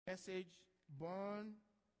message, Born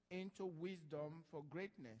into Wisdom for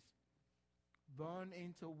Greatness. Born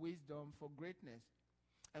into wisdom for greatness.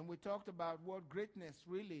 And we talked about what greatness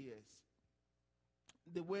really is.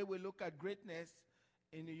 The way we look at greatness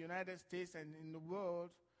in the United States and in the world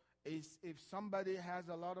is if somebody has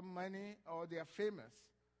a lot of money or they are famous.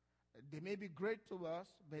 They may be great to us,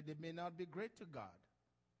 but they may not be great to God.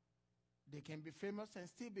 They can be famous and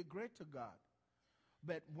still be great to God.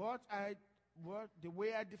 But the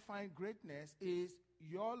way I define greatness is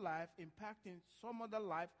your life impacting some other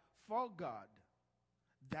life for God.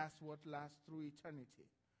 That's what lasts through eternity.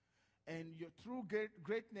 And your true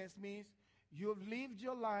greatness means you've lived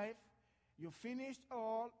your life, you finished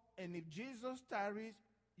all, and if Jesus tarries,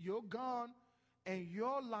 you're gone, and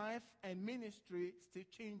your life and ministry still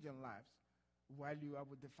changing lives while you are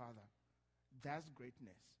with the Father. That's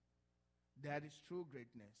greatness. That is true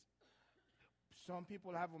greatness. Some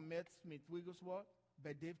people haven't met Smith Wigglesworth,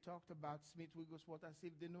 but they've talked about Smith Wigglesworth as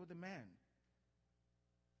if they know the man.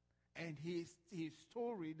 And his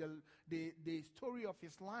story, the story of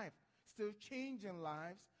his life, still changing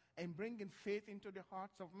lives and bringing faith into the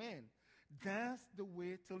hearts of men. That's the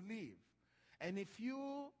way to live. And if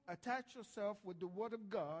you attach yourself with the Word of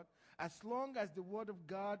God, as long as the Word of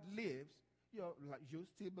God lives, you'll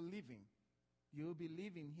still be living. You'll be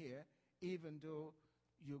living here, even though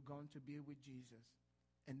you're going to be with Jesus.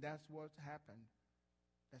 And that's what's happened.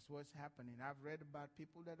 That's what's happening. I've read about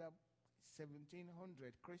people that are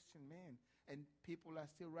 1,700 Christian men, and people are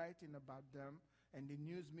still writing about them, and the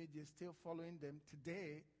news media is still following them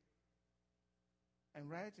today and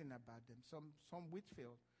writing about them. Some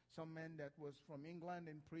Whitfield, some man that was from England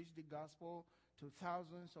and preached the gospel to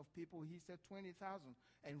thousands of people. He said 20,000.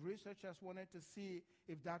 And researchers wanted to see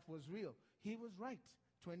if that was real. He was right.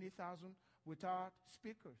 20,000 without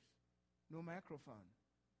speakers, no microphone.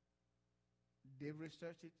 They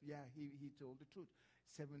researched it. Yeah, he told the truth.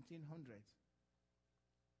 1,700.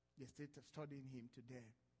 They're still studying him today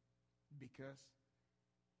because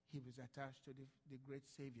he was attached to the great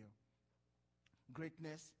Savior.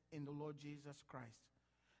 Greatness in the Lord Jesus Christ.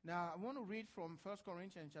 Now, I want to read from 1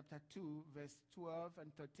 Corinthians chapter 2, verse 12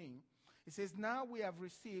 and 13. It says, "Now we have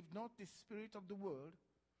received not the spirit of the world,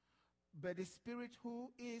 but the Spirit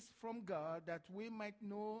who is from God, that we might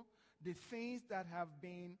know the things that have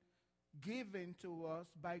been given to us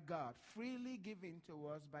by God," freely given to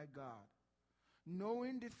us by God.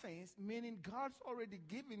 Knowing the things, meaning God's already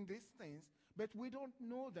given these things, but we don't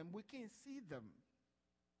know them. We can't see them.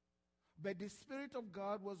 But the Spirit of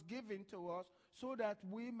God was given to us so that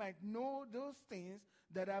we might know those things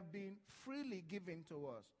that have been freely given to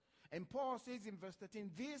us. And Paul says in verse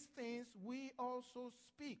 13, "These things we also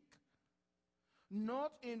speak,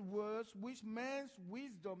 not in words which man's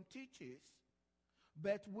wisdom teaches,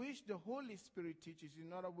 but which the Holy Spirit teaches."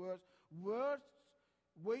 In other words, words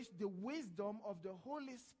which the wisdom of the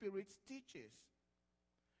Holy Spirit teaches,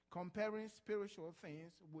 comparing spiritual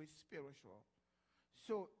things with spiritual.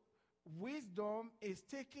 So, wisdom is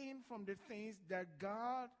taken from the things that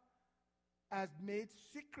God has made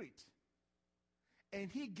secret.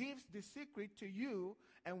 And he gives the secret to you,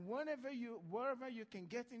 and wherever you can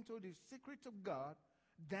get into the secret of God,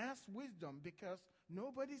 that's wisdom, because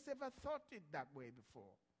nobody's ever thought it that way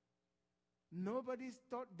before. Nobody's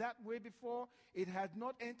thought that way before. It has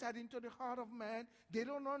not entered into the heart of man. They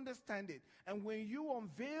don't understand it. And when you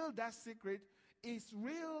unveil that secret, it's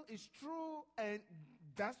real, it's true, and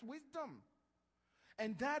that's wisdom.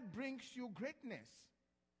 And that brings you greatness.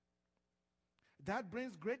 That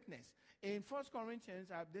brings greatness. In 1 Corinthians,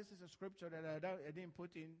 this is a scripture that I didn't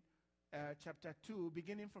put in chapter 2,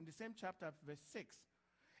 beginning from the same chapter, verse 6.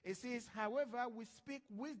 It says, "However, we speak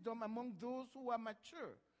wisdom among those who are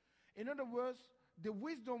mature." In other words, the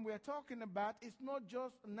wisdom we are talking about is not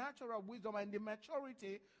just natural wisdom, and the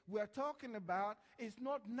maturity we are talking about is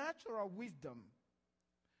not natural wisdom.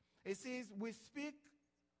 It says, we speak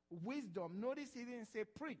wisdom. Notice he didn't say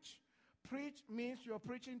preach. Preach means you're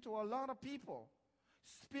preaching to a lot of people.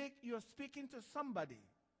 Speak, you're speaking to somebody,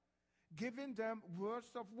 giving them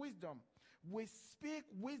words of wisdom. We speak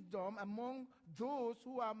wisdom among those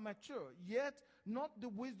who are mature, yet not the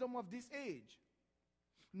wisdom of this age,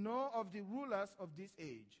 nor of the rulers of this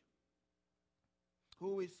age,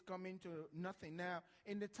 who is coming to nothing. Now,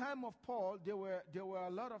 in the time of Paul, there were a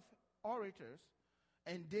lot of orators,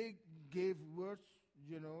 and they gave words,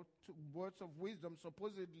 words of wisdom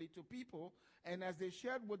supposedly to people, and as they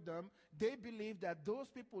shared with them, they believed that those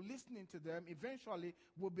people listening to them eventually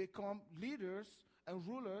would become leaders and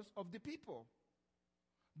rulers of the people.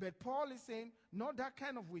 But Paul is saying, not that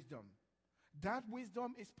kind of wisdom. That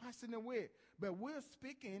wisdom is passing away, but we're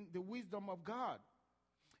speaking the wisdom of God.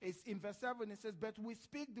 It's in verse 7, it says, but we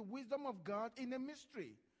speak the wisdom of God in a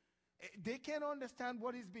mystery. They can't understand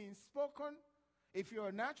what is being spoken. If you're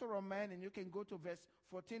a natural man, and you can go to verse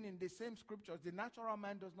 14 in the same scriptures, the natural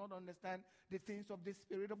man does not understand the things of the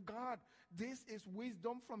Spirit of God. This is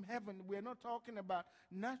wisdom from heaven. We're not talking about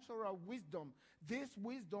natural wisdom. This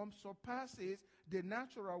wisdom surpasses the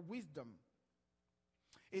natural wisdom.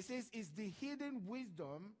 It says it's the hidden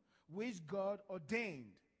wisdom which God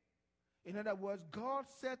ordained. In other words, God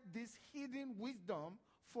set this hidden wisdom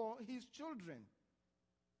for his children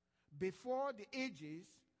before the ages.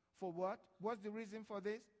 For what? What's the reason for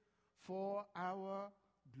this? For our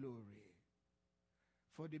glory.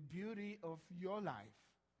 For the beauty of your life.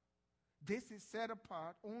 This is set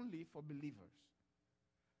apart only for believers.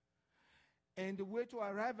 And the way to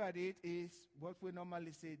arrive at it is what we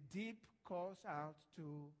normally say, deep calls out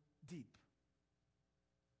to deep.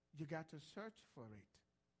 You got to search for it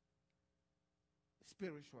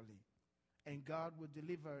spiritually, and God will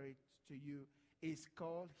deliver it to you. It's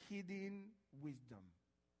called hidden wisdom.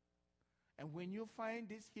 And when you find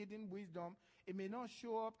this hidden wisdom, it may not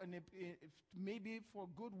show up and maybe for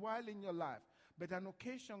a good while in your life, but an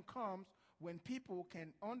occasion comes when people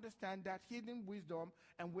can understand that hidden wisdom,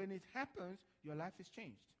 and when it happens, your life is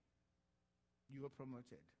changed. You are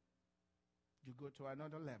promoted. You go to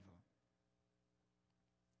another level.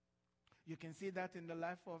 You can see that in the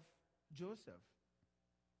life of Joseph,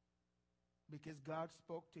 because God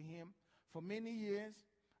spoke to him. For many years,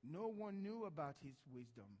 no one knew about his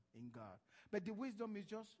wisdom in God. But the wisdom is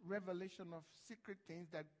just revelation of secret things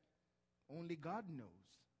that only God knows.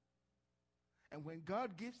 And when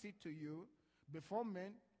God gives it to you, before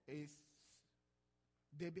men,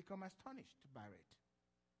 they become astonished by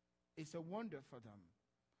it. It's a wonder for them.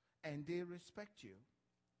 And they respect you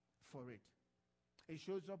for it. It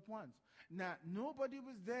shows up once. Now, nobody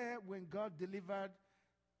was there when God delivered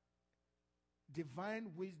divine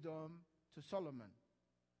wisdom to Solomon.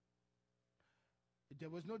 There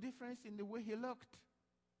was no difference in the way he looked.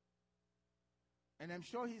 And I'm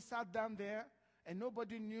sure he sat down there and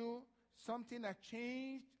nobody knew something had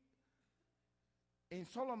changed in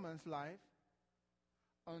Solomon's life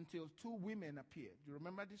until two women appeared. Do you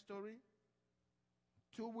remember this story?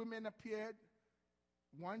 Two women appeared,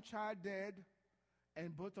 one child dead,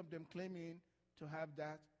 and both of them claiming to have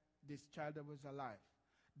this child that was alive.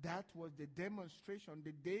 That was the demonstration,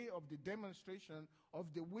 the day of the demonstration of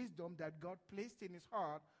the wisdom that God placed in his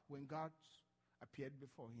heart when God appeared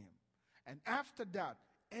before him. And after that,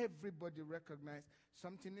 everybody recognized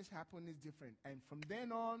something is happening is different. And from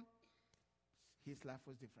then on, his life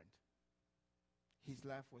was different. His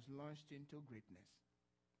life was launched into greatness.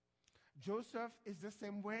 Joseph is the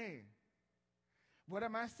same way. What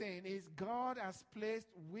am I saying is God has placed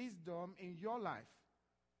wisdom in your life.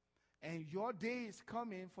 And your day is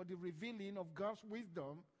coming for the revealing of God's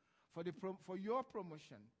wisdom for your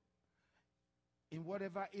promotion in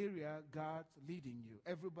whatever area God's leading you.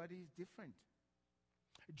 Everybody is different.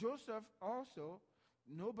 Joseph also,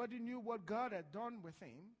 nobody knew what God had done with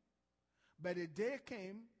him, but a day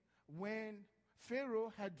came when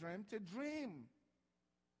Pharaoh had dreamt a dream.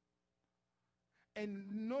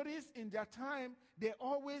 And notice in their time, they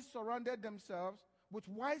always surrounded themselves with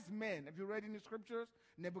wise men. Have you read in the scriptures?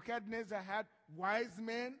 Nebuchadnezzar had wise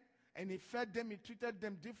men, and he fed them, he treated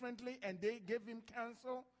them differently, and they gave him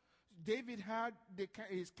counsel. David had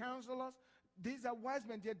his counselors. These are wise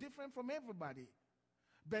men. They're different from everybody.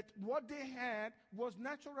 But what they had was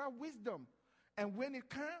natural wisdom. And when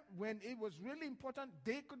it was really important,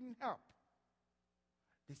 they couldn't help.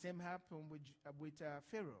 The same happened with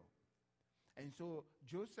Pharaoh. And so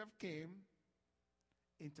Joseph came,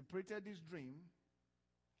 interpreted his dream.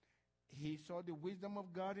 He saw the wisdom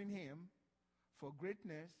of God in him for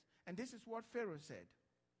greatness. And this is what Pharaoh said.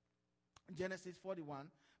 Genesis 41,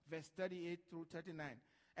 verse 38 through 39.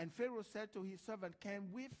 And Pharaoh said to his servant, can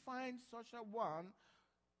we find such a one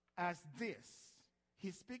as this?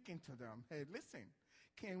 He's speaking to them. Hey, listen.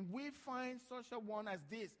 Can we find such a one as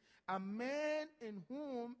this? A man in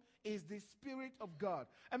whom is the Spirit of God.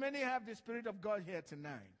 How many have the Spirit of God here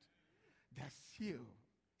tonight? That's you.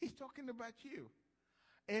 He's talking about you.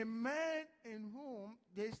 A man in whom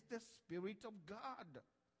there's the Spirit of God.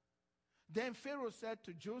 Then Pharaoh said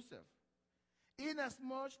to Joseph,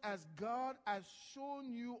 inasmuch as God has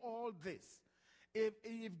shown you all this, if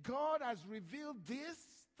God has revealed these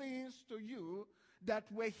things to you that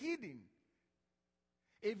were hidden,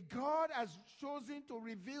 if God has chosen to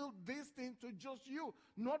reveal these things to just you,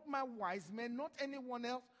 not my wise men, not anyone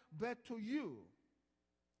else, but to you,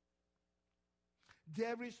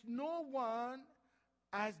 there is no one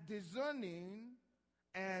as discerning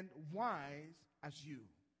and wise as you.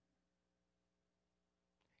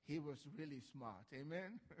 He was really smart.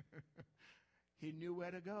 Amen? He knew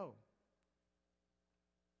where to go.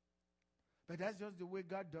 But that's just the way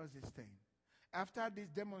God does his thing. After this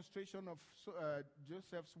demonstration of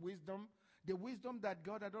Joseph's wisdom, the wisdom that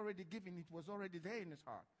God had already given, it was already there in his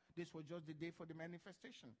heart. This was just the day for the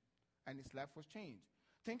manifestation, and his life was changed.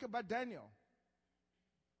 Think about Daniel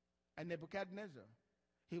and Nebuchadnezzar.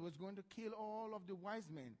 He was going to kill all of the wise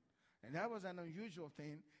men, and that was an unusual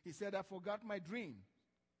thing. He said, I forgot my dream.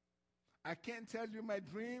 I can't tell you my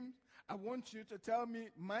dream. I want you to tell me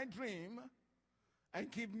my dream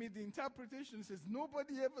and give me the interpretation. He says,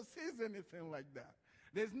 nobody ever says anything like that.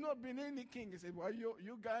 There's not been any king. He said, well,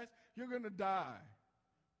 you guys, you're going to die.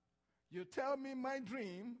 You tell me my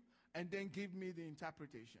dream and then give me the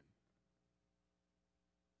interpretation.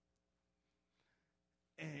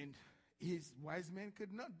 And his wise men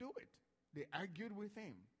could not do it. They argued with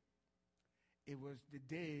him. It was the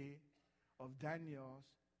day of Daniel's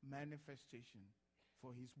manifestation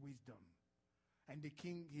for his wisdom. And the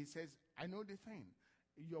king, he says, I know the thing.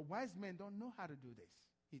 Your wise men don't know how to do this,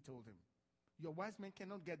 he told him. Your wise men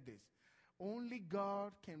cannot get this. Only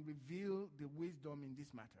God can reveal the wisdom in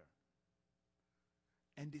this matter.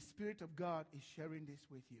 And the Spirit of God is sharing this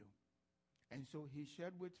with you. And so he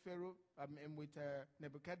shared with Pharaoh and with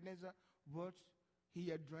Nebuchadnezzar what he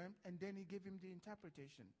had dreamt, and then he gave him the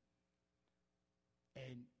interpretation.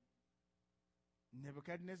 And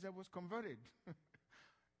Nebuchadnezzar was converted.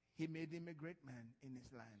 He made him a great man in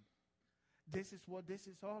his land. This is what this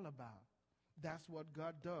is all about. That's what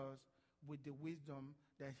God does with the wisdom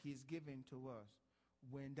that he's given to us,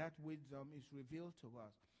 when that wisdom is revealed to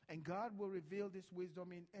us. And God will reveal this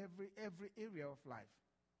wisdom in every area of life.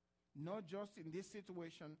 Not just in this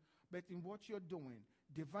situation, but in what you're doing.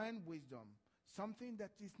 Divine wisdom. Something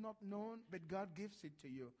that is not known, but God gives it to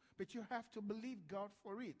you. But you have to believe God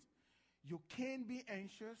for it. You can't be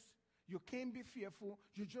anxious. You can't be fearful.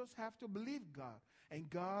 You just have to believe God. And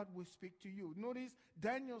God will speak to you. Notice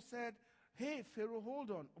Daniel said, hey, Pharaoh, hold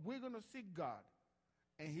on. We're going to seek God.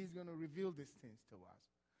 And he's going to reveal these things to us.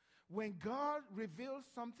 When God reveals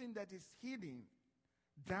something that is hidden,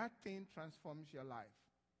 that thing transforms your life.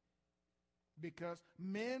 Because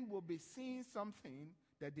men will be seeing something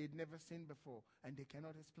that they'd never seen before, and they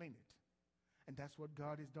cannot explain it. And that's what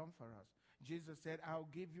God has done for us. Jesus said, I'll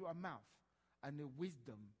give you a mouth and a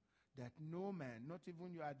wisdom that no man, not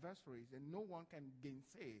even your adversaries, and no one can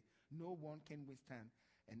gainsay, no one can withstand.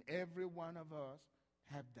 And every one of us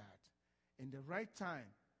have that. In the right time,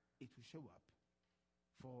 it will show up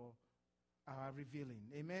for our revealing.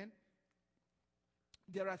 Amen?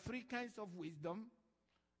 There are three kinds of wisdom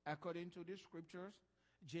according to the scriptures.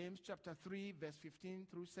 James chapter 3, verse 15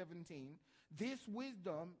 through 17. This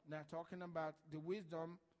wisdom, now talking about the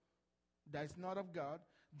wisdom that is not of God,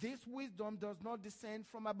 this wisdom does not descend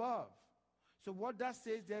from above. So what that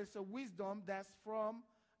says, there's a wisdom that's from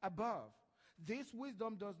above. This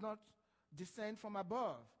wisdom does not descend from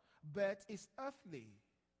above, but is earthly,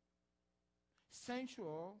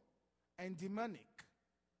 sensual, and demonic.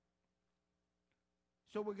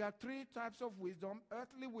 So we got three types of wisdom: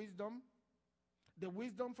 earthly wisdom, the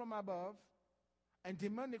wisdom from above, and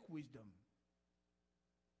demonic wisdom.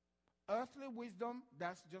 Earthly wisdom,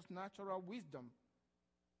 that's just natural wisdom.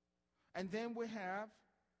 And then we have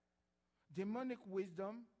demonic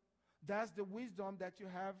wisdom. That's the wisdom that you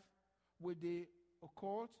have with the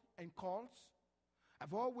occult and cults.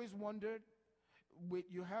 I've always wondered,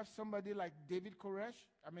 you have somebody like David Koresh.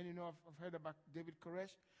 I mean, I've heard about David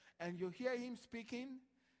Koresh. And you hear him speaking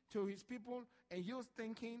to his people, and you're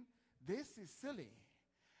thinking, this is silly.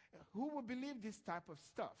 Who would believe this type of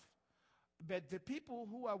stuff? But the people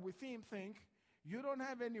who are with him think, you don't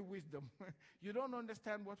have any wisdom. You don't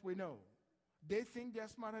understand what we know. They think they're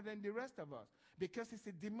smarter than the rest of us because it's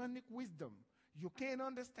a demonic wisdom. You can't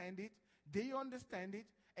understand it. They understand it,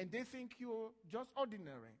 and they think you're just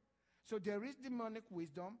ordinary. So there is demonic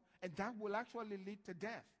wisdom, and that will actually lead to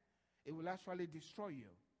death. It will actually destroy you.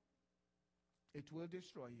 It will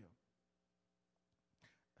destroy you.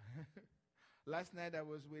 Last night I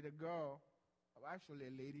was with a girl, actually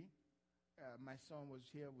a lady. My son was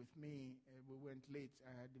here with me. We went late.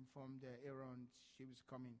 I had informed Aaron she was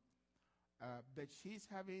coming. But she's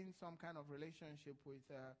having some kind of relationship with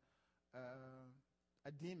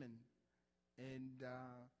a demon. And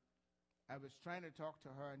I was trying to talk to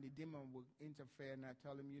her, and the demon would interfere, and I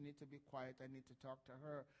tell him, you need to be quiet. I need to talk to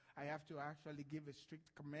her. I have to actually give a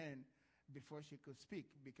strict command before she could speak,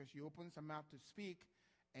 because she opens her mouth to speak,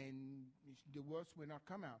 and the words will not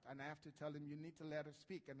come out. And I have to tell him, you need to let her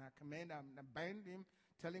speak. And I command him, I bind him,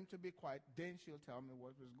 tell him to be quiet. Then she'll tell me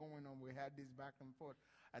what was going on. We had this back and forth.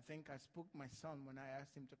 I think I spoke my son when I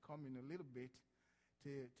asked him to come in a little bit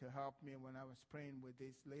to help me when I was praying with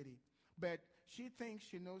this lady. But she thinks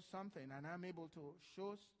she knows something, and I'm able to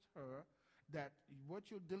show her that what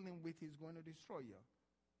you're dealing with is going to destroy you.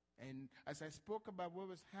 And as I spoke about what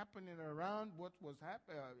was happening around, what was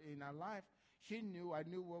in our life, she knew, I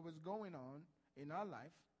knew what was going on in our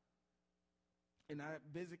life. And I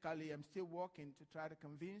basically am still working to try to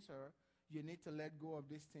convince her, you need to let go of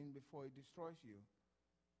this thing before it destroys you.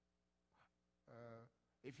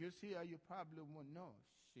 If you see her, you probably won't know.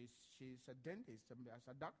 She's a dentist, as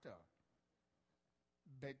a doctor.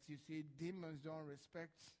 But you see, demons don't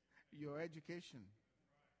respect your education.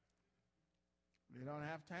 They don't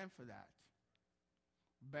have time for that.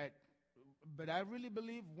 But I really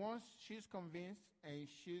believe once she's convinced and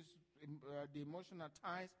she's the emotional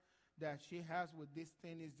ties that she has with this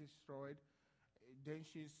thing is destroyed, then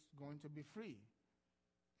she's going to be free.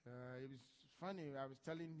 It was funny. I was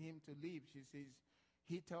telling him to leave. She says,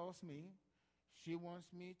 he tells me she wants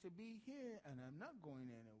me to be here, and I'm not going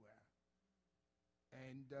anywhere.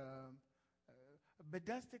 And but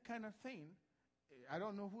that's the kind of thing. I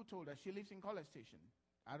don't know who told her. She lives in College Station.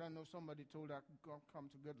 I don't know. Somebody told her, come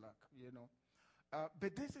to Good Luck, you know.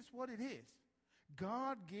 But this is what it is.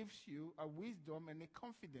 God gives you a wisdom and a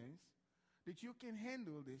confidence that you can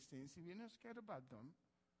handle these things if you're not scared about them.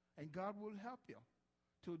 And God will help you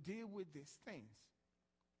to deal with these things.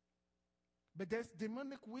 But there's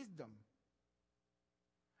demonic wisdom.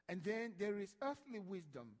 And then there is earthly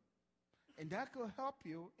wisdom. And that could help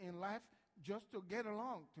you in life just to get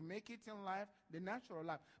along, to make it in life, the natural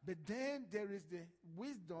life. But then there is the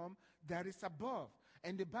wisdom that is above.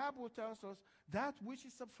 And the Bible tells us that which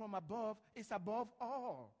is from above is above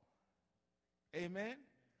all. Amen?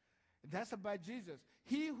 That's about Jesus.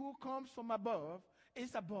 He who comes from above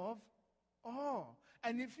is above all.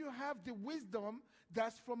 And if you have the wisdom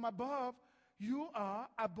that's from above, you are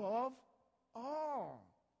above all.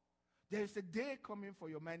 There's a day coming for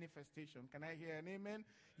your manifestation. Can I hear an amen?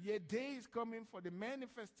 Your day is coming for the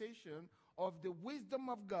manifestation of the wisdom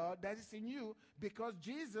of God that is in you, because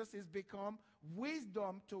Jesus is become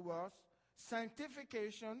wisdom to us,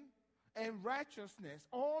 sanctification, and righteousness.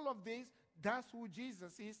 All of this, that's who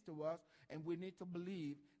Jesus is to us, and we need to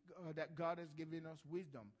believe that God has given us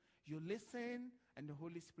wisdom. You listen, and the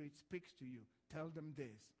Holy Spirit speaks to you. Tell them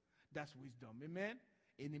this. That's wisdom. Amen?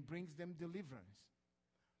 And it brings them deliverance.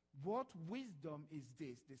 What wisdom is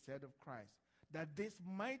this, they said of Christ, that these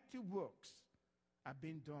mighty works are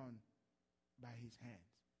being done by his hands.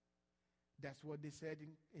 That's what they said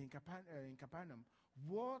in Capernaum.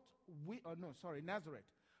 Nazareth.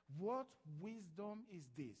 What wisdom is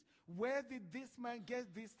this? Where did this man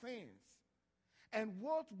get these things? And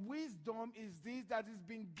what wisdom is this that is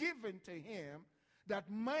being given to him, that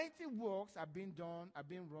mighty works are being done, are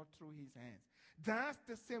being wrought through his hands? That's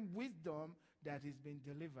the same wisdom that is being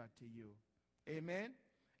delivered to you. Amen?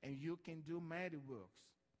 And you can do mighty works.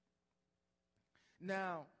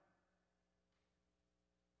 Now,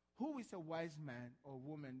 who is a wise man or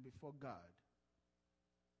woman before God?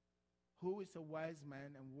 Who is a wise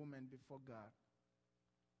man and woman before God?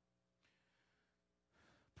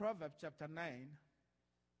 Proverbs chapter 9,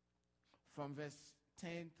 from verse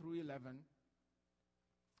 10 through 11,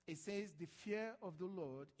 it says, the fear of the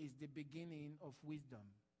Lord is the beginning of wisdom.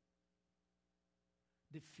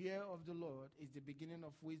 The fear of the Lord is the beginning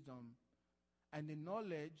of wisdom, and the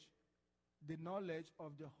knowledge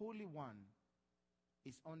of the Holy One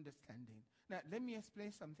is understanding. Now, let me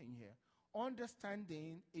explain something here.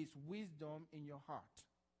 Understanding is wisdom in your heart.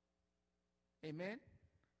 Amen?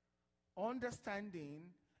 Understanding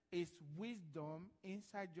is wisdom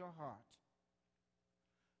inside your heart.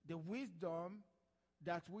 The wisdom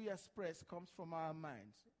that we express comes from our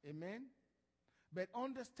minds. Amen? But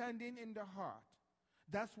understanding in the heart.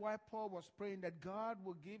 That's why Paul was praying that God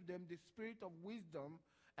will give them the spirit of wisdom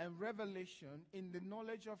and revelation in the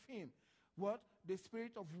knowledge of him. What? The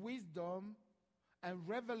spirit of wisdom and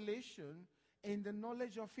revelation in the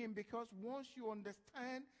knowledge of him. Because once you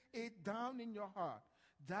understand it down in your heart,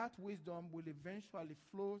 that wisdom will eventually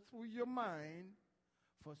flow through your mind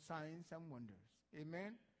for signs and wonders.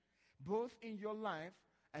 Amen? Both in your life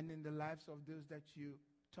and in the lives of those that you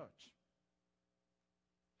touch.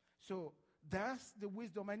 So, that's the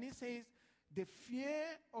wisdom. And he says, the fear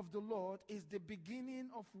of the Lord is the beginning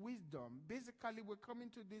of wisdom. Basically, we're coming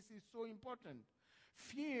to this is so important.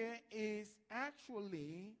 Fear is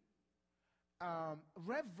actually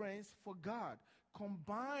reverence for God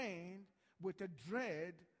combined with a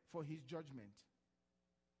dread for his judgment.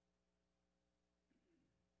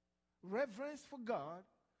 Reverence for God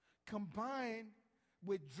combined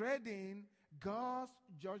with dreading God's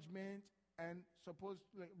judgment and supposed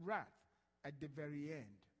wrath at the very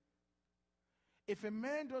end. If a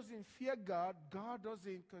man doesn't fear God, God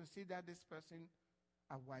doesn't consider this person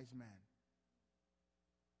a wise man.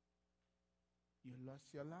 You lost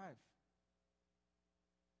your life.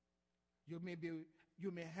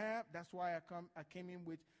 You may have, that's why I came in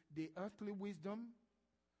with the earthly wisdom,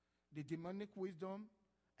 the demonic wisdom,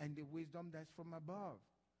 and the wisdom that's from above.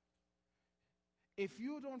 If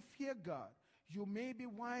you don't fear God, you may be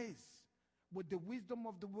wise with the wisdom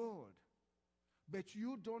of the world, but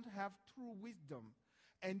you don't have true wisdom.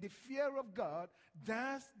 And the fear of God,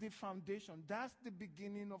 that's the foundation, that's the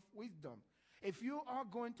beginning of wisdom. If you are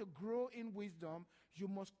going to grow in wisdom, you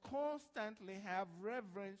must constantly have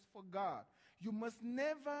reverence for God. You must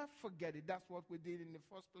never forget it. That's what we did in the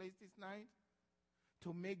first place this night,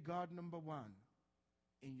 to make God number one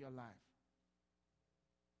in your life.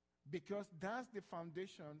 Because that's the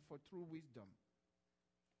foundation for true wisdom.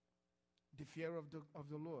 The fear of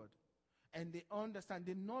the Lord. And they understand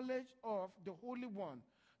the knowledge of the Holy One.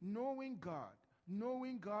 Knowing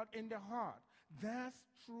God in the heart. That's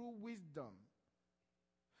true wisdom.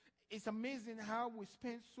 It's amazing how we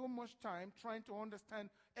spend so much time trying to understand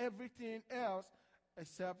everything else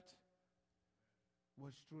except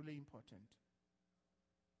what's truly important.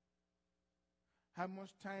 How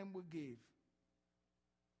much time we give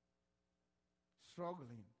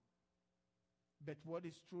struggling, but what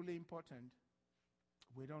is truly important,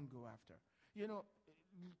 we don't go after. You know,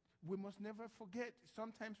 we must never forget,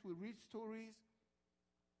 sometimes we read stories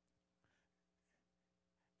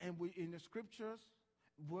and we in the scriptures,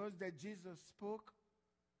 words that Jesus spoke,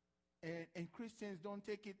 and Christians don't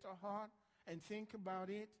take it to heart and think about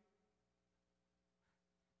it.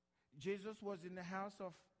 Jesus was in the house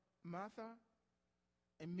of Martha,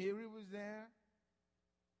 and Mary was there,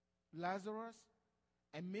 Lazarus,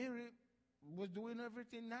 and Mary was doing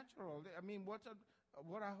everything natural. I mean, what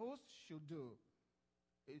a host should do.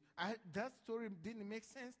 That story didn't make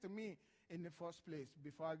sense to me in the first place.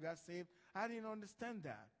 Before I got saved, I didn't understand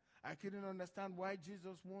that. I couldn't understand why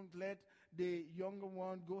Jesus won't let the younger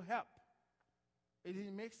one go help. It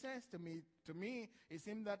didn't make sense to me. To me, it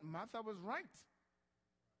seemed that Martha was right.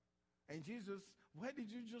 And Jesus, why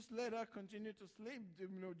did you just let her continue to sleep?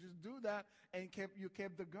 Just do that, and you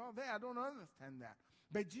kept the girl there. I don't understand that.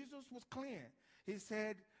 But Jesus was clear. He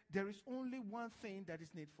said, there is only one thing that is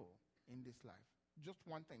needful in this life. Just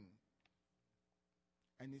one thing.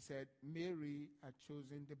 And he said, Mary had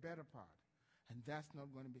chosen the better part. And that's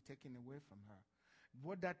not going to be taken away from her.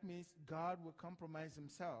 What that means, God will compromise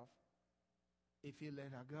himself if he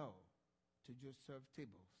let her go to just serve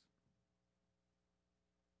tables.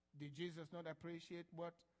 Did Jesus not appreciate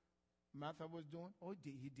what Martha was doing? Oh,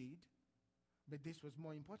 he did. But this was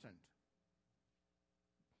more important.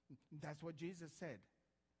 That's what Jesus said.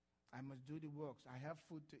 I must do the works. I have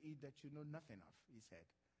food to eat that you know nothing of, he said.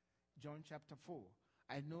 John chapter 4.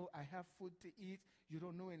 I know I have food to eat. You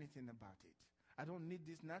don't know anything about it. I don't need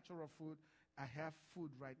this natural food. I have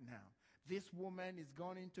food right now. This woman is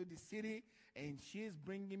gone into the city, and she is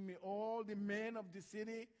bringing me all the men of the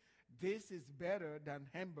city. This is better than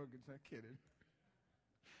hamburgers. I'm kidding.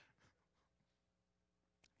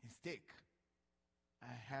 And steak.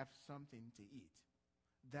 I have something to eat.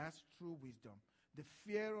 That's true wisdom. The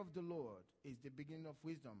fear of the Lord is the beginning of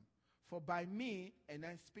wisdom. For by me, and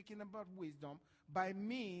I'm speaking about wisdom, by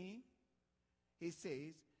me, he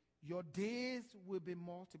says, your days will be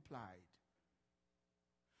multiplied.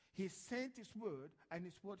 He sent his word, and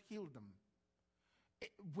his word healed them.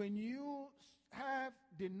 When you have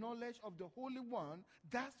the knowledge of the Holy One,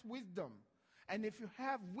 that's wisdom. And if you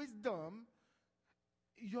have wisdom,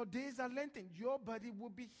 your days are lengthened. Your body will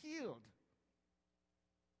be healed.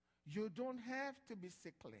 You don't have to be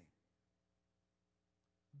sickly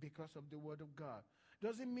because of the word of God.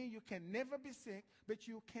 Doesn't mean you can never be sick, but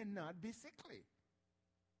you cannot be sickly.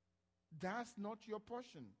 That's not your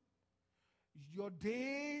portion. Your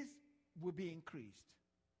days will be increased.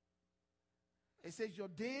 It says your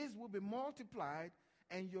days will be multiplied,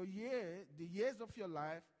 and the years of your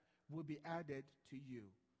life will be added to you.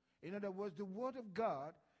 In other words, the word of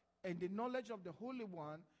God and the knowledge of the Holy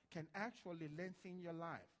One can actually lengthen your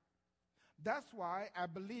life. That's why I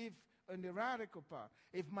believe in the radical part.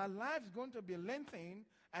 If my life is going to be lengthened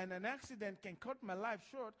and an accident can cut my life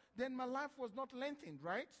short, then my life was not lengthened,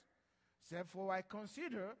 right? Therefore, I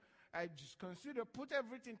just consider, put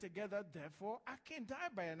everything together, therefore, I can't die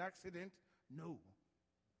by an accident. No.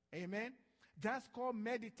 Amen? That's called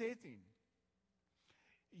meditating.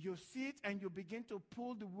 You sit and you begin to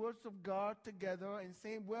pull the words of God together and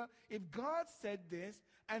saying, well, if God said this,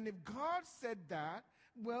 and if God said that,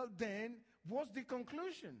 well, then what's the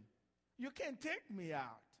conclusion? You can't take me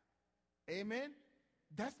out. Amen?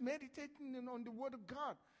 That's meditating on the Word of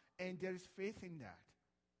God. And there is faith in that.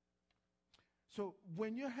 So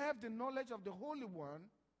when you have the knowledge of the Holy One,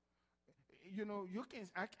 you know, you can,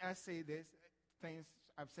 I say this, things,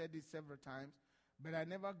 I've said this several times, but I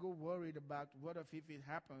never go worried about what if it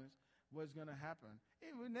happens, what's going to happen.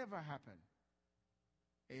 It will never happen.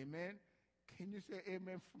 Amen? Can you say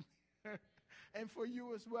amen for me? And for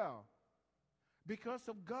you as well. Because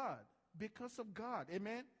of God. Because of God.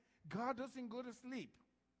 Amen? God doesn't go to sleep.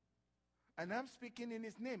 And I'm speaking in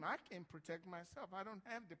His name. I can protect myself. I don't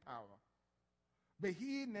have the power. But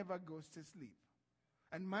He never goes to sleep.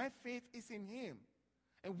 And my faith is in Him.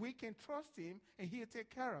 And we can trust Him, and He'll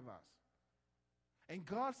take care of us. And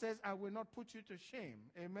God says, I will not put you to shame.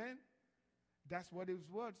 Amen? That's what His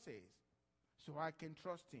word says. So I can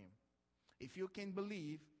trust Him. If you can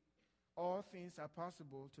believe, all things are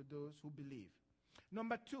possible to those who believe.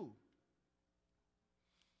 Number 2,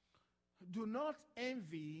 do not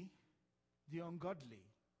envy the ungodly.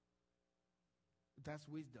 That's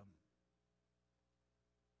wisdom.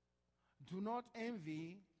 Do not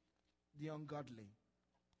envy the ungodly.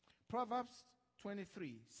 Proverbs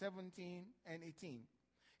 23:17 and 18.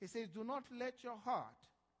 It says, do not let your heart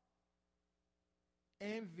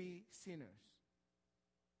envy sinners,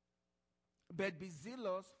 but be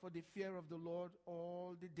zealous for the fear of the Lord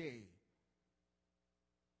all the day.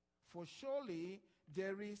 For surely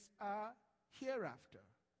there is a hereafter,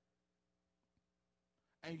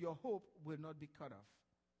 and your hope will not be cut off.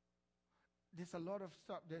 There's a lot of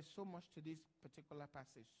stuff. There's so much to this particular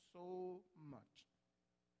passage. So much.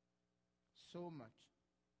 So much.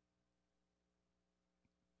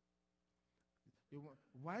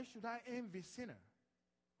 Why should I envy sinner?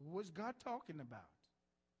 What's God talking about?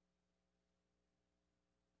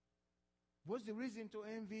 What's the reason to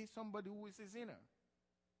envy somebody who is a sinner?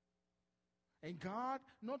 And God,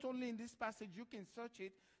 not only in this passage, you can search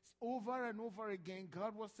it over and over again.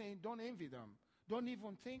 God was saying, don't envy them. Don't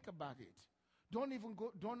even think about it. Don't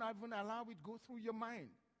even allow it go through your mind.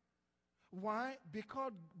 Why?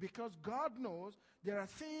 Because God knows there are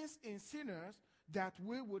things in sinners that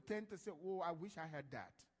we will tend to say, oh, I wish I had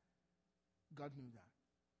that. God knew that.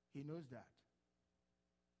 He knows that.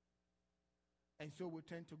 And so we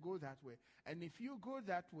tend to go that way. And if you go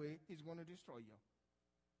that way, He's going to destroy you.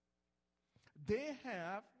 They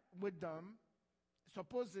have with them,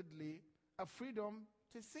 supposedly, a freedom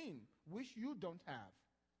to sin, which you don't have.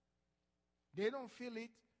 They don't feel it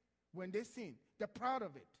when they sin. They're proud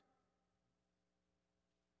of it.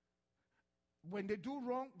 When they do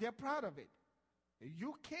wrong, they're proud of it.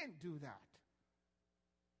 You can't do that.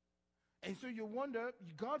 And so you wonder,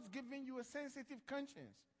 God's giving you a sensitive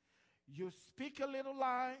conscience. You speak a little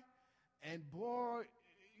lie, and boy,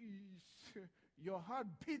 your heart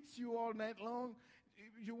beats you all night long.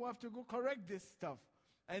 You have to go correct this stuff.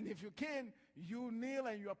 And if you can, you kneel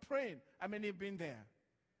and you're praying. I mean, you've been there.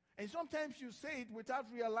 And sometimes you say it without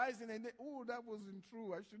realizing, and then, oh, that wasn't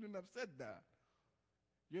true. I shouldn't have said that.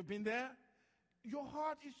 You've been there? Your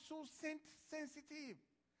heart is so sensitive.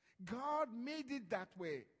 God made it that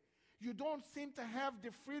way. You don't seem to have the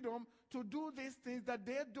freedom to do these things that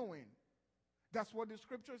they're doing. That's what the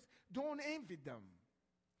scriptures, don't envy them.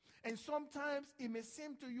 And sometimes it may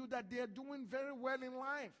seem to you that they're doing very well in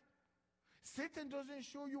life. Satan doesn't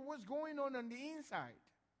show you what's going on the inside.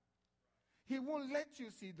 He won't let you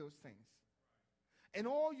see those things. And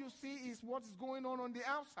all you see is what's going on the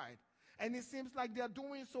outside. And it seems like they're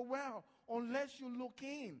doing so well unless you look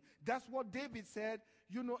in. That's what David said.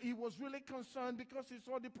 You know, he was really concerned because he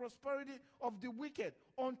saw the prosperity of the wicked.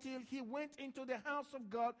 Until he went into the house of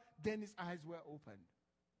God, then his eyes were opened.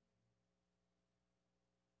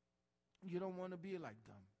 You don't want to be like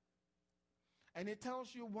them. And it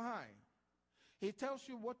tells you why. He tells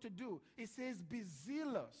you what to do. It says, be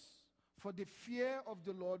zealous for the fear of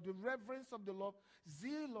the Lord, the reverence of the Lord,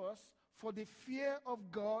 zealous for the fear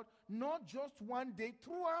of God, not just one day,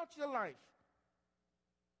 throughout your life.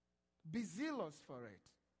 Be zealous for it.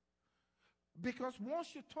 Because once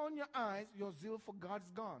you turn your eyes, your zeal for God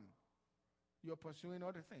is gone. You're pursuing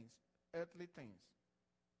other things, earthly things,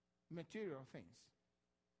 material things.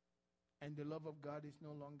 And the love of God is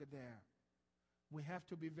no longer there. We have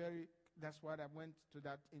to be very, that's why I went to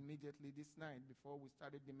that immediately this night before we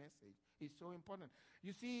started the message. It's so important.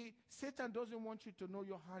 You see, Satan doesn't want you to know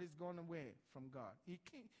your heart is gone away from God.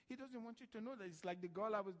 He doesn't want you to know that. It's like the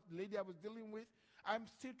lady I was dealing with. I'm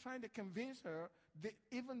still trying to convince her that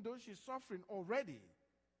even though she's suffering already,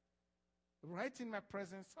 right in my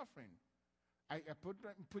presence suffering, I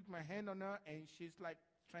put my hand on her and she's like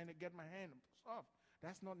trying to get my hand off.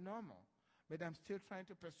 That's not normal. But I'm still trying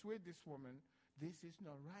to persuade this woman, this is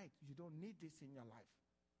not right. You don't need this in your life.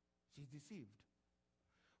 She's deceived.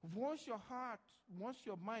 Once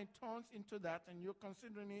your mind turns into that and you're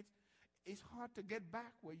considering it, it's hard to get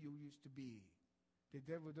back where you used to be. The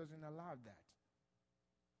devil doesn't allow that.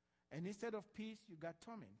 And instead of peace, you got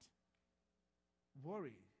torment.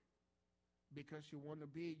 Worry. Because you want to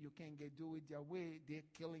be, you can't do it their way. They're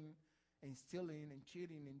killing and stealing and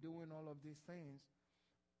cheating and doing all of these things.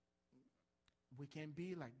 We can't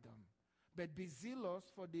be like them. But be zealous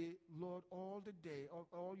for the Lord all the day,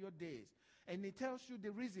 all your days. And it tells you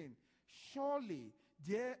the reason. Surely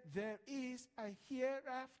there is a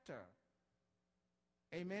hereafter.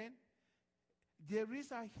 Amen? There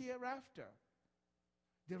is a hereafter.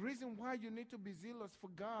 The reason why you need to be zealous for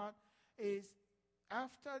God is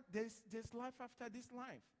after this life, after this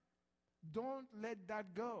life. Don't let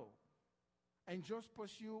that go. And just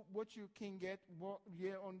pursue what you can get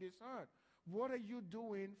here on this earth. What are you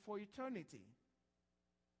doing for eternity?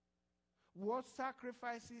 What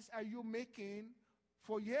sacrifices are you making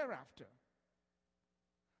for hereafter?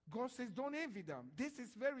 God says, don't envy them. This is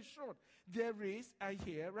very short. There is a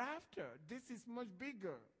hereafter. This is much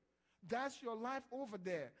bigger. That's your life over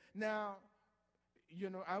there. Now,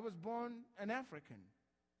 I was born an African.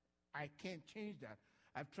 I can't change that.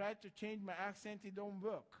 I've tried to change my accent. It don't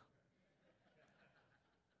work.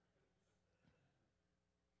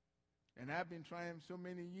 And I've been trying so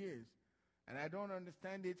many years. And I don't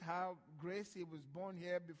understand it how Gracie was born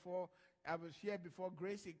here before. I was here before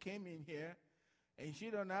Gracie came in here. And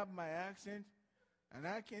she don't have my accent. And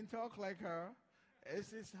I can't talk like her.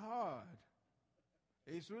 It's hard.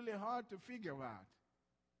 It's really hard to figure out.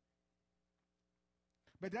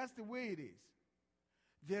 But that's the way it is.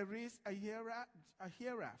 There is a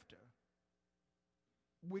hereafter.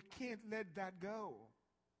 We can't let that go.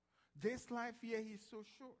 This life here is so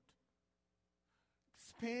short.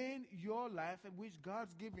 Spend your life which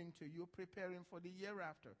God's given to you preparing for the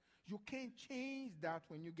hereafter. You can't change that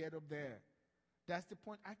when you get up there. That's the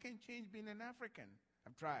point. I can't change being an African.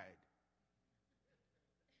 I've tried.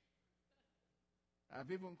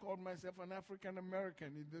 I've even called myself an African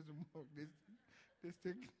American. It doesn't work. They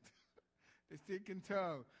still can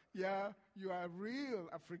tell. Yeah, you are a real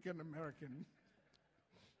African American.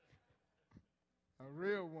 A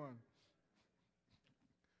real one.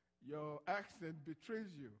 Your accent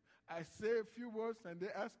betrays you. I say a few words and they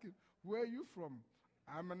ask you, where are you from?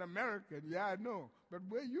 I'm an American. Yeah, I know. But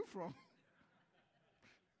where are you from?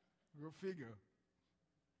 Go figure.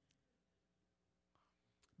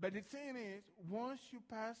 But the thing is, once you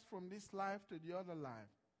pass from this life to the other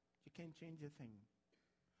life, you can't change a thing.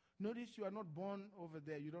 Notice you are not born over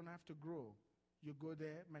there. You don't have to grow. You go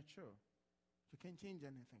there mature. You can't change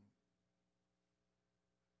anything.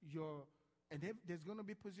 There's going to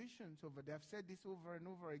be positions over there. I've said this over and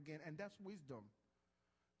over again, and that's wisdom.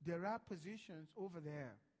 There are positions over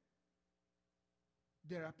there.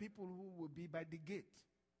 There are people who will be by the gate.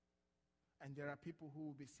 And there are people who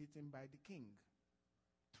will be sitting by the king.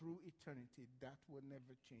 Through eternity, that will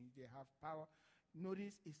never change. They have power.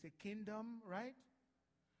 Notice it's a kingdom, right?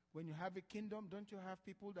 When you have a kingdom, don't you have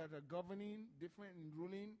people that are governing, different and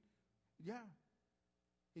ruling? Yeah.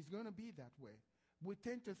 It's going to be that way. We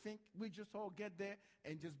tend to think we just all get there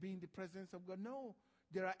and just be in the presence of God. No.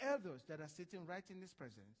 There are elders that are sitting right in his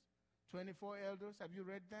presence. 24 elders. Have you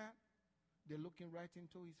read that? They're looking right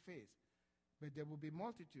into his face. But there will be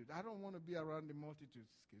multitudes. I don't want to be around the multitudes,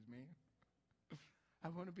 excuse me. I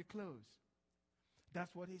want to be close.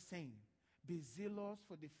 That's what he's saying. Be zealous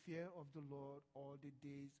for the fear of the Lord all the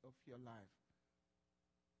days of your life.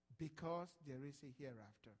 Because there is a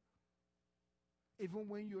hereafter. Even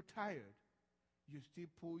when you're tired, you still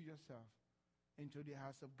pull yourself into the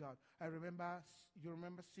house of God. You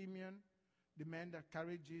remember Simeon, the man that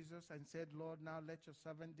carried Jesus and said, Lord, now let your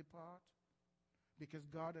servant depart? Because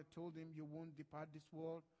God had told him, you won't depart this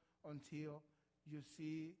world until you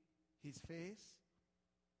see his face.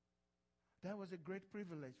 That was a great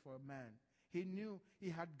privilege for a man. He knew he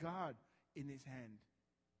had God in his hand.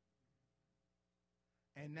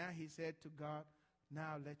 And now he said to God,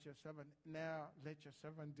 now let your servant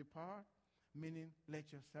depart, meaning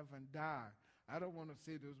let your servant die. I don't want to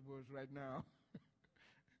say those words right now.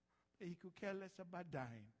 He could care less about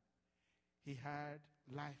dying. He had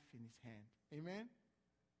life in his hand. Amen?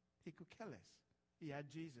 He could care less. He had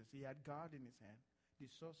Jesus. He had God in his hand, the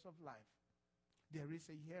source of life. There is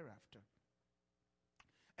a hereafter.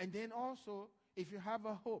 And then also, if you have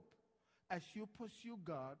a hope, as you pursue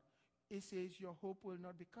God, it says your hope will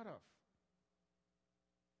not be cut off.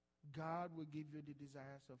 God will give you the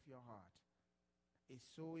desires of your heart. It's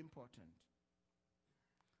so important.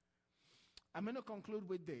 I'm going to conclude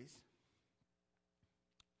with this.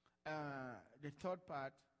 The third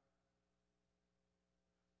part,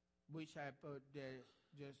 which I put there,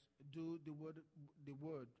 just do the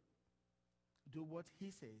word. Do what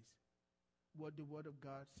he says, what the word of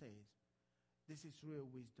God says. This is real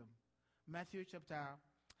wisdom. Matthew chapter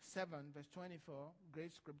 7, verse 24,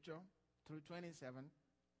 great scripture, through 27.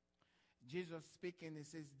 Jesus speaking, he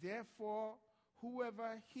says, therefore,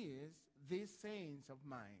 whoever hears these sayings of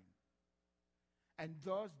mine and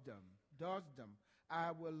does them,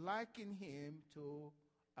 I will liken him to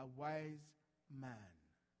a wise man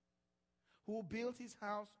who built his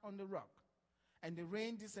house on the rock. And the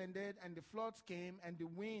rain descended, and the floods came, and the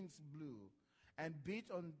winds blew, and beat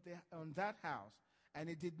on that house, and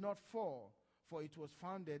it did not fall, for it was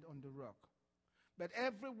founded on the rock. But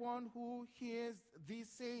everyone who hears these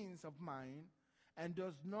sayings of mine and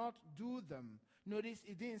does not do them, notice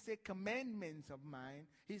he didn't say commandments of mine,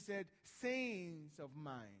 he said sayings of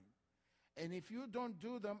mine. And if you don't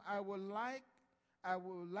do them, I will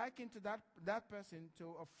liken to that person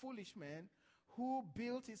to a foolish man who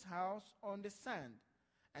built his house on the sand.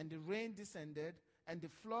 And the rain descended, and the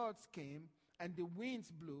floods came, and the winds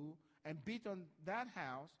blew and beat on that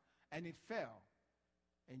house, and it fell.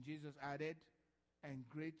 And Jesus added, and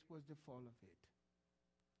great was the fall of it.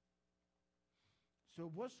 So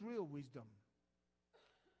what's real wisdom?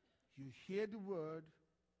 You hear the word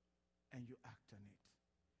and you act on it.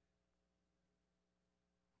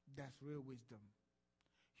 That's real wisdom.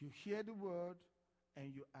 You hear the word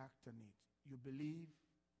and you act on it. You believe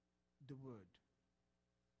the word.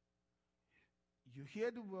 You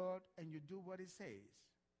hear the word and you do what it says.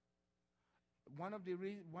 One of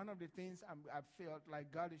the things I felt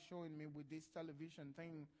like God is showing me with this television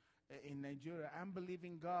thing in Nigeria, I'm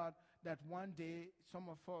believing God that one day some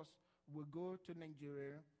of us will go to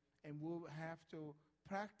Nigeria and we'll have to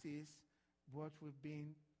practice what we've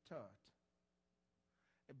been taught.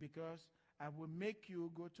 Because I will make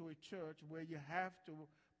you go to a church where you have to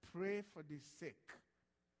pray for the sick.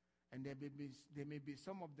 And there may be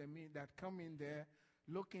some of them that come in there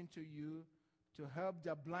looking to you to help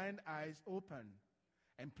their blind eyes open.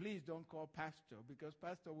 And please don't call pastor, because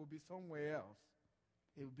pastor will be somewhere else.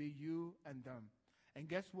 It will be you and them. And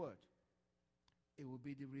guess what? It will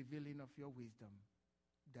be the revealing of your wisdom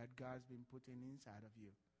that God's been putting inside of you.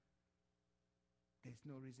 There's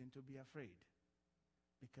no reason to be afraid,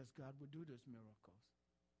 because God will do those miracles.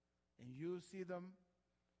 And you see them,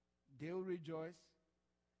 they'll rejoice,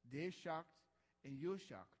 they're shocked, and you're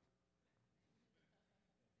shocked.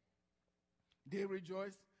 They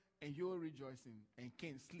rejoice, and you're rejoicing, and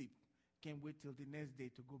can't sleep. Can't wait till the next day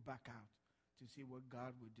to go back out to see what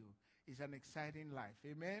God will do. It's an exciting life.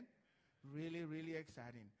 Amen? Really, really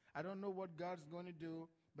exciting. I don't know what God's going to do,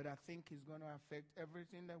 but I think He's going to affect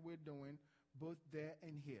everything that we're doing, both there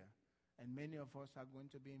and here. And many of us are going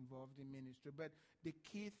to be involved in ministry. But the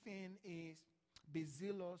key thing is be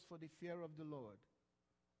zealous for the fear of the Lord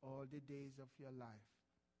all the days of your life.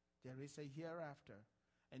 There is a hereafter.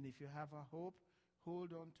 And if you have a hope,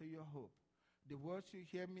 hold on to your hope. The words you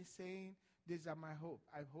hear me saying, these are my hope.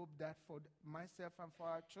 I hope that for myself and for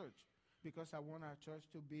our church, because I want our church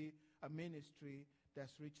to be a ministry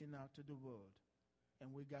that's reaching out to the world.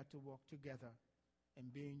 And we got to work together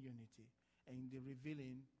and be in unity. And the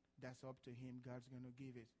revealing that's up to Him, God's going to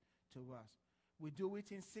give it to us. We do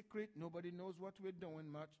it in secret. Nobody knows what we're doing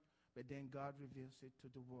much. But then God reveals it to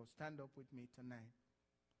the world. Stand up with me tonight.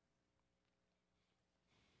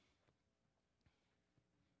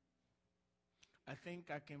 I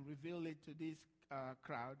think I can reveal it to this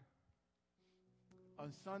crowd.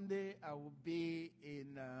 On Sunday, I will be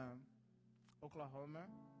in Oklahoma.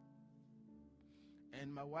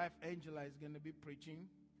 And my wife, Angela, is going to be preaching.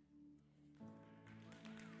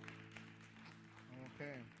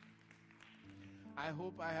 Okay. I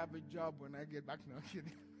hope I have a job when I get back. No,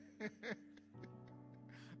 kidding.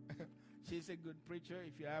 She's a good preacher.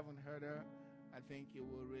 If you haven't heard her, I think you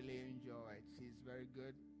will really enjoy it. She's very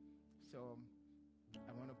good. So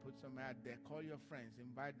I want to put some out there. Call your friends.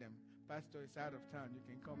 Invite them. Pastor is out of town. You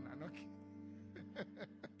can come now. Okay.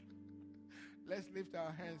 Let's lift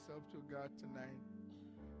our hands up to God tonight.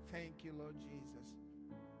 Thank you, Lord Jesus.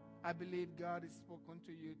 I believe God has spoken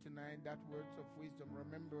to you tonight, that words of wisdom.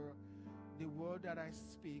 Remember, the word that I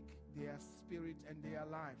speak, they are spirit and they are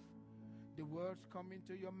life. The words come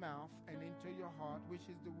into your mouth and into your heart, which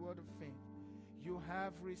is the word of faith. You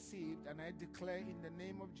have received, and I declare in the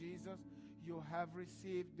name of Jesus, you have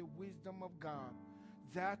received the wisdom of God.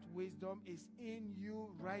 That wisdom is in you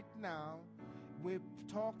right now. We're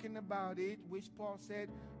talking about it, which Paul said,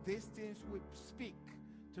 these things we speak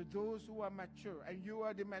to those who are mature, and you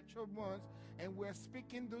are the mature ones. And we're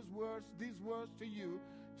speaking these words to you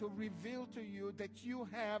to reveal to you that you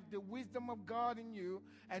have the wisdom of God in you,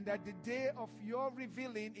 and that the day of your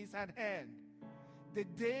revealing is at hand. The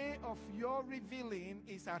day of your revealing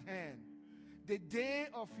is at hand. The day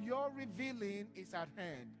of your revealing is at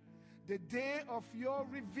hand. The day of your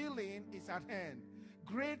revealing is at hand.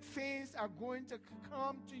 Great things are going to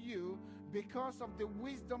come to you because of the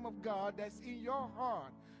wisdom of God that's in your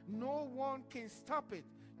heart. No one can stop it.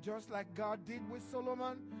 Just like God did with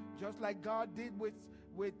Solomon, just like God did with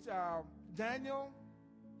Daniel,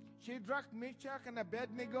 Shadrach, Meshach, and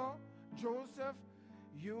Abednego, Joseph.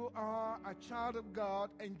 You are a child of God,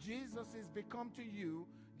 and Jesus has become to you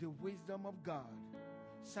the wisdom of God.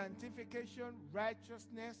 Sanctification,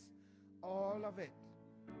 righteousness, all of it.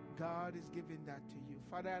 God is giving that to you.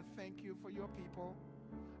 Father, I thank you for your people.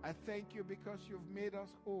 I thank you because you've made us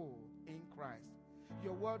whole in Christ.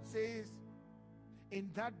 Your word says, in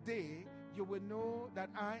that day you will know that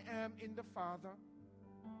I am in the Father,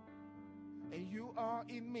 and you are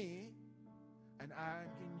in me, and I am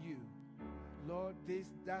in you. Lord,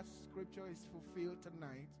 that scripture is fulfilled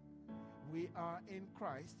tonight. We are in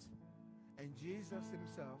Christ, and Jesus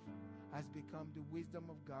himself has become the wisdom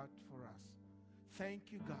of God for us.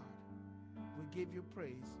 Thank you, God. We give you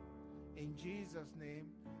praise in Jesus' name.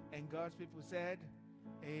 And God's people said,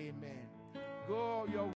 amen. Go your